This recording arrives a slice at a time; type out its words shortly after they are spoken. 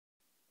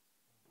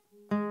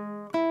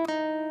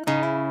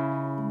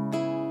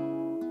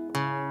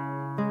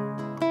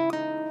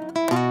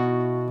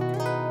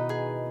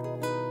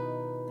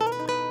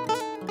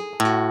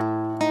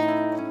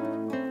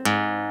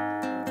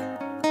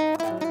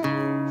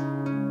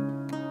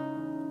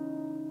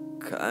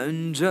看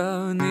着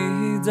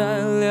你在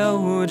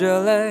流着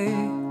泪，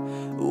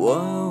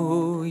我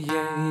无言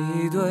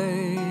以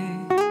对。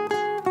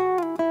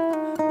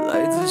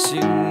来自心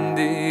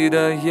底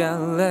的眼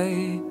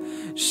泪，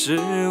是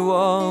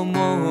我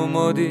默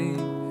默地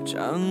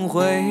忏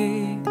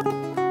悔。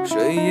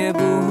谁也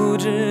不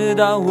知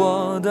道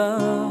我的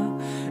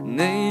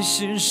内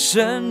心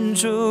深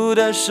处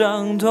的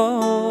伤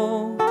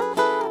痛。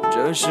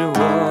这是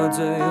我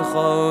最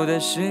后的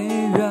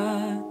心愿，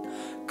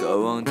渴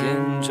望天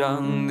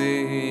长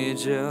地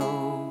久。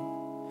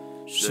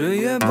谁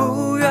也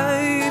不愿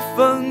意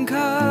分开，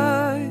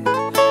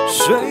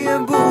谁也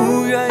不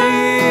愿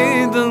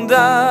意等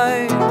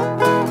待，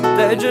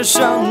带着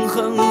伤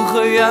痕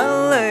和眼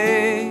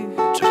泪，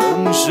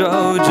承受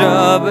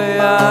着悲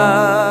哀。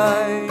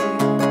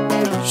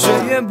谁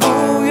也不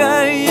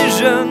愿意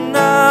忍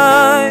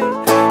耐，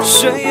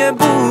谁也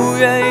不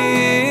愿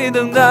意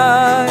等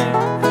待，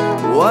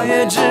我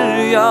也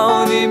只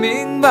要你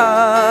明白，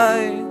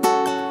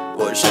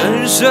我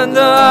深深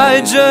地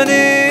爱着你。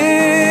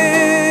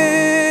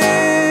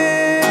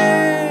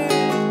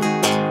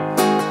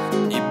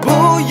你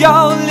不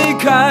要离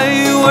开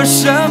我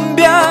身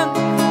边，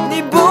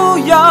你不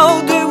要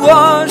对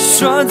我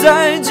说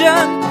再见，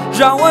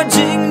让我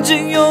紧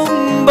紧拥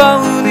抱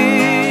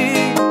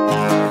你，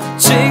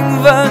亲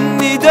吻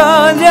你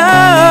的脸。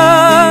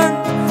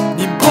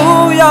你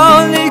不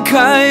要离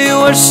开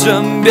我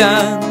身边，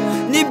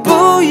你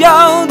不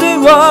要对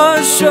我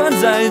说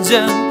再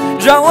见，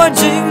让我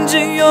紧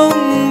紧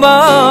拥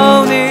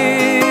抱你，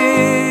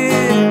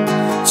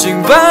亲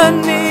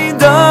吻你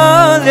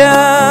的脸。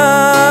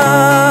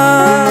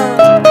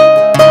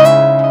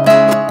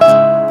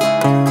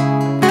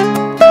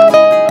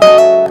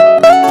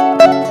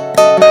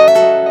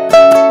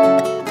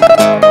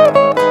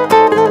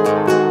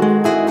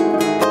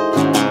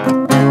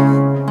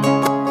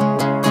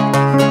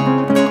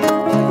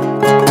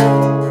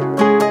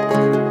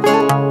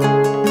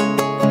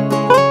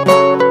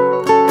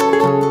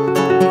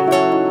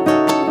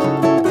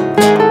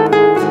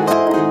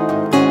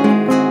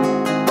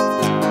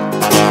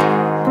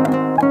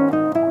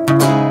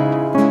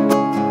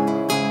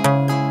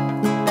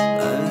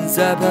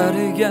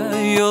Səpərgə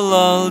yol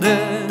aldı,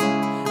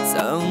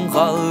 sən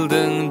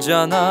qaldın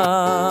cana.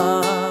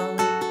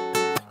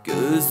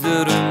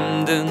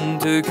 Gözlerimden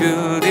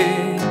töküldü,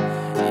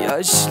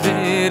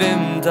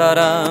 yaşlarım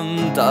taram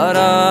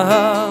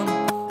taram.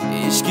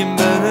 Hiç kim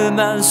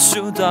bilmez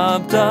şu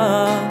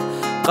tapta,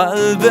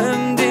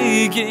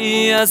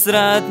 kalbimdeki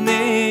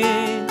hasretni.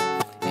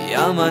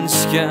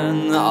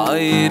 Yamançken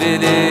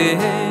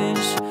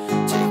ayrılış,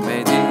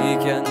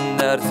 çekmediken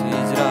dert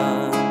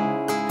hicran.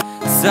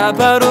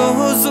 Sefer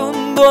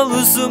uzun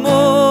dolusu mu?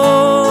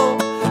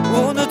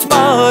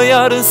 Unutma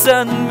yar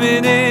sen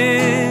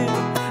beni.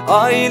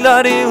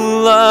 Aylar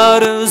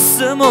yıllar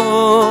ısı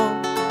mu?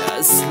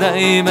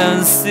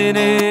 Esleymez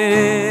seni.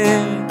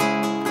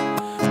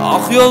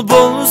 Ah yol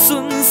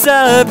bolsun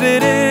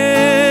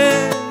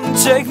seberin,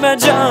 çekme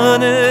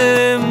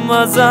canım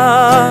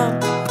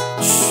azap.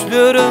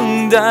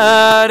 Düşlerim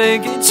der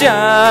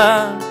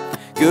geçer,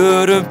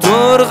 görüp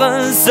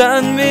durgun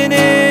sen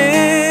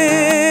beni.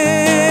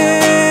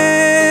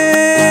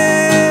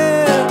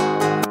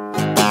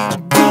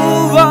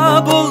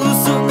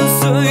 Bulsun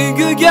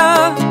söygüge,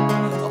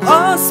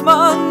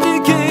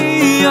 asmandaki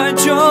ay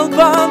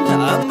çolpan,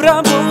 emre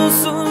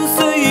bulsun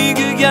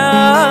söygüge.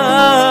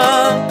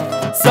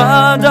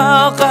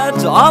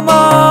 Sadakat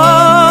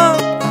aman,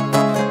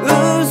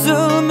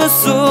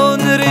 üzülmüşsün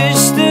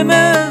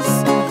Rishtemiz.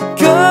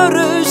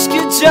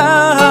 Görüşkice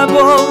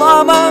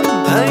bulamam,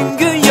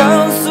 engin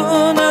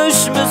yansın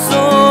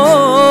üşmüşsün.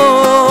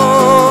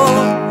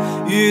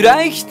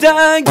 Yürekte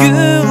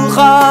gül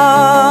kal